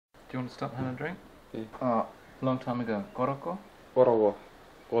you want to stop having a drink? Yeah. Oh, long time ago. Koroko? Korogo.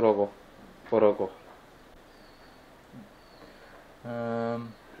 Korogo. Korogo.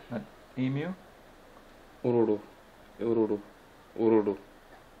 Emu? Urudu. Urudu. Urudu.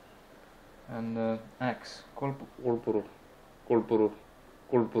 And axe? Kulpuru. Kulpuru.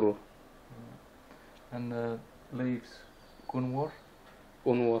 Kulpuru. And leaves? Gunwar?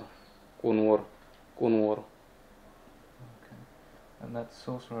 Kunwar. Kunwar. Kunwar. Okay. And that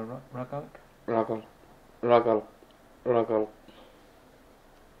sorcerer, Ragal? Ragal. Ragal. Ragal.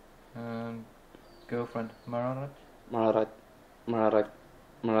 And girlfriend, Mararat? Malarat. Malarat.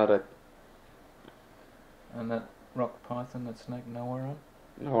 Malarat. And that rock python, that snake, Nawaran?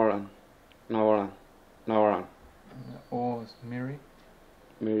 Nawaran. Nawaran. Nawaran. And the oars, Miri?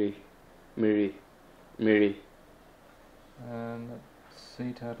 Miri. Miri. Miri. And that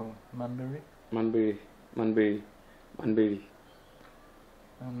sea turtle, Manbiri? Manbiri. Manbiri. Manbiri.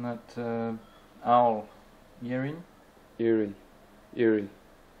 And that owl, Yerin? Urine. Urine.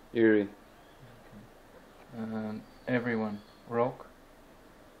 Urine. And everyone, Rock?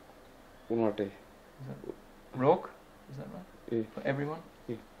 Unate. Rock? Is that right? Yeah. For everyone?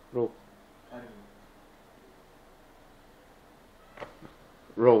 Yeah. Rope.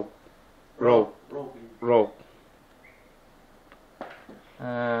 Rope. Rope. Rope.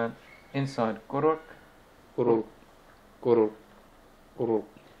 And inside, Gorok? Kurul. Kurul. Kurul.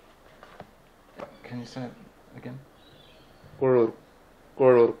 Can you say it again? Kurul.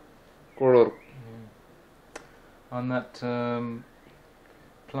 Kurul. Kurul. On that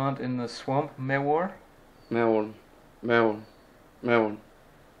plant in the swamp, Mewar? Melon. Melon. Melon.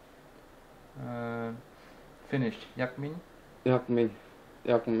 Finished, Yakmin? Yakmin.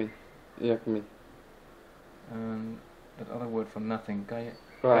 Yakmin. Yakmin. And that other word for nothing, Kayaki.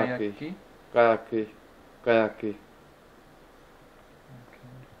 Gayaki? Kayaki. Kayaki.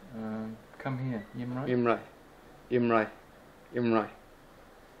 Okay. Come here, Yimrai? Imrai. Imrai. Imrai.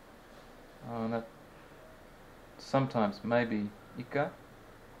 That sometimes, maybe, Ika?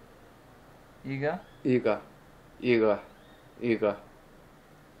 Iga? Iga. Iga. Iga.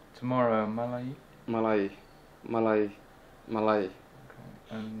 Tomorrow, Malay? Malay. Malay. Malay. Okay.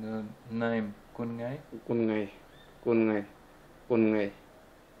 And name, Gungai? Kungai. Kungai. Kungai.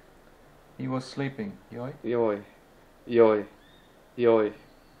 He was sleeping, Yoi? Yoi. Yoi. Yoi. Okay.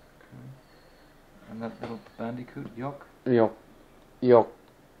 And that little bandicoot, Yok? Yok. Yok.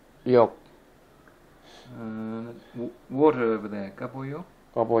 Yok. Water over there, Gaboyo?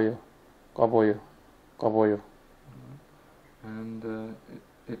 Kaboyo. Kaboyo. Kaboyo. And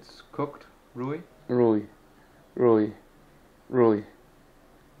it's cooked, Rui? Rui. Rui. Rui. Okay.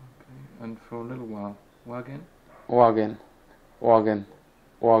 And for a little while, Wagen? Wagen. Wagen.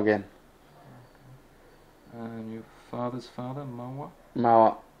 Wagen. And your father's father, Mawa?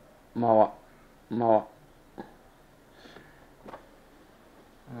 Mawa. Mawa. Mawa.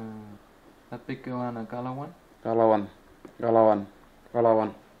 That big goanna, Galawan? Galawan. Galawan.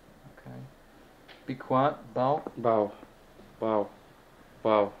 Galawan. Okay. Be quiet, Bao? Bao. Bao.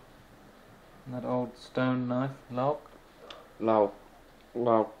 Bao. And that old stone knife, Lauk? Lauk.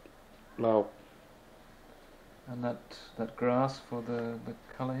 Lauk. Lauk. And that grass for the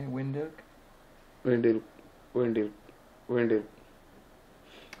colour, Windilk? Windil. Windil. Windil.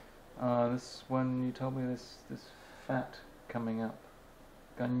 This one, you told me this fat coming up.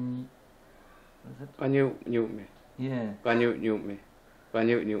 Gun... Is it? Kanyu nyu me. Yeah. Kanyu nyu me.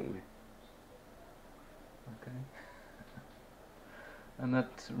 Kanyu nyu me. Okay. And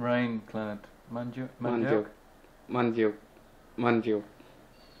that rain cloud, Manjuk? Manjuk. Manjuk. Manjuk.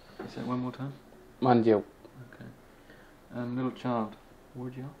 Say it one more time. Manjuk. Okay. And little child,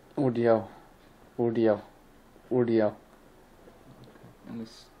 Wurdio? Udiao. Udiao. Udiao. Okay. And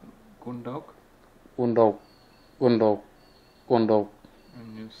this Gundog? Gundog. Gundog. Gundog.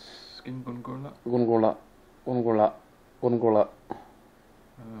 And your skin Gungula? Gungula. Gungula. Gungula.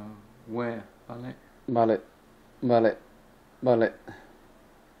 Where? Ballet? Ballet. Ballet. Ballet.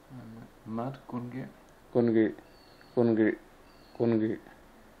 Mud? Gungi? Gungi. Gungi. Gungi.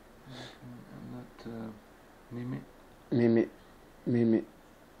 And that Mimi? Mimi. Mimi.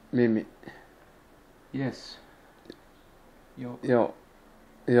 Mimi. Yes. Yo. Yo.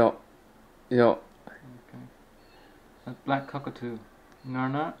 Yo. Yo. Okay. That black cockatoo.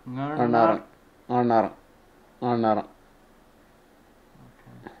 Ngarna? Arnar. Arnar. Arnar.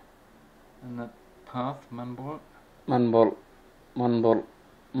 Okay. And that path, Manbol? Manbol. Manbol.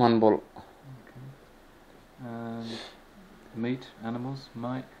 Manbol. Okay. And meat, animals,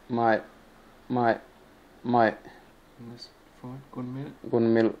 Mike? Mai. Mai. Mai. And this for it, Gunmil?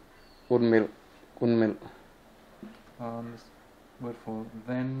 Gunmil. Gunmil. Gunmil. This word for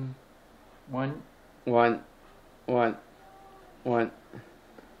then. One. One.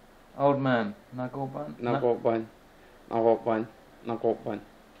 Old man. Nagoban. Nagoban.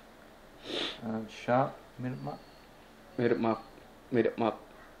 Sharp. Mirmak.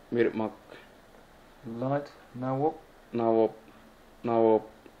 Mirmak. Light. Nawok.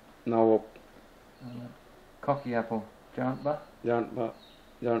 Nawop. Cocky apple. Jantba. Jantba.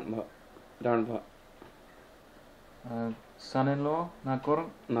 Son-in-law. Nagur.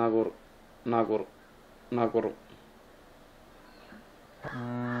 Nagur.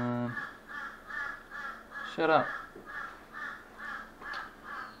 Shut up.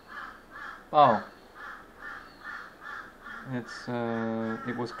 Oh.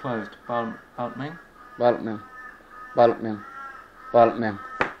 It was closed. Baltming. Baltming.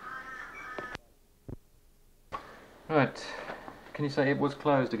 Right. Can you say it was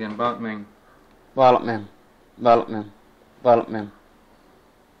closed again? Baltming. Baltming.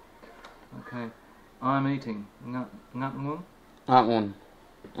 Okay. I'm eating. Ngatngun. Angun.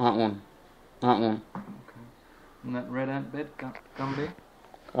 Okay. And that red ant bed.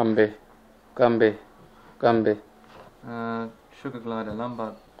 Gumby. Kambe. Sugar glider.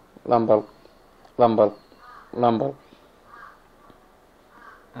 Lumbug. Lambal.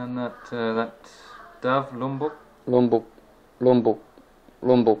 And that dove. Lumbuk. Lumbuk.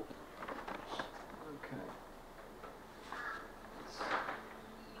 Okay.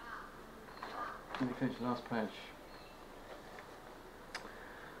 Let me finish the last page.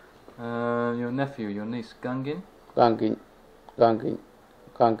 Your nephew, your niece, Gungin. Gangin.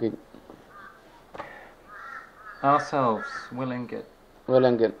 Ourselves, Willingit.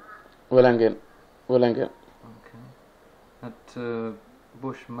 Wellengen. Okay. At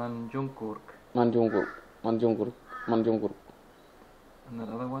Bush Manjungurk. Manjungur. And that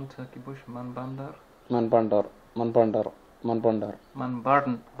other one, Turkey Bush, Manbandar. Manbandar. Manbandar.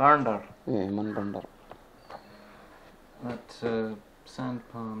 Yeah, Manbandar. That sand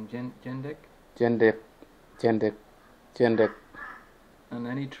palm, Jendek. Jendek. And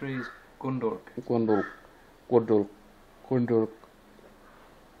any trees, Gundurk. Gundurk.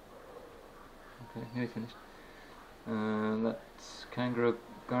 Okay, nearly finished. That's kangaroo,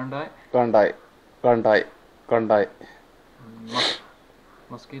 Garndai. Gandai.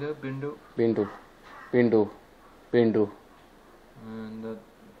 Mosquito, Bindu. Bindu. And that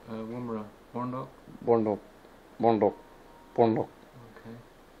Woomera, Horndog. Bondok. Okay.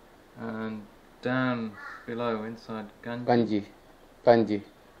 And down below, inside, Ganji. Kanji.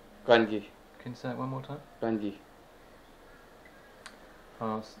 Can you say it one more time? Kanji.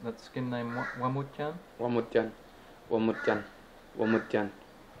 That skin name, Wamutjan. Wamutjan.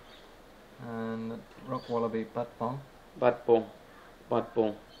 And that rock wallaby, Batpong. Batpong.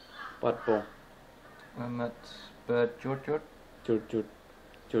 And that bird, Jurjurt. Jut.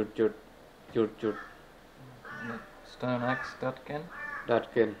 And that stone axe, Dutkin.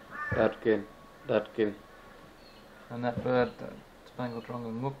 Datkin. And that bird, spangled drongo,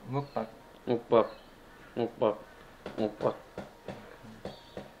 Mukbak. Mukbak.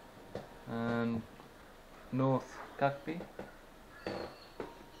 And North Kakbi.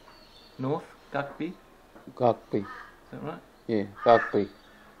 Gakpi. Is that right? Yeah, Gakpi.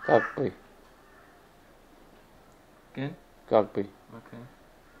 Again? Gakpi. Okay.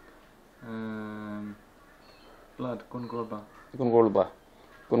 Blood, Gungrba.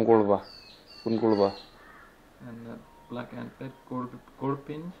 Gunggulba. And that black ant bed,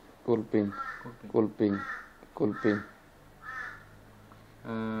 Gulpin. Gulpin.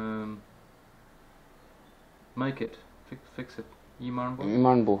 Make it. Fix it.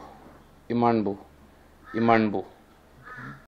 Yimarnbo. Imanbu.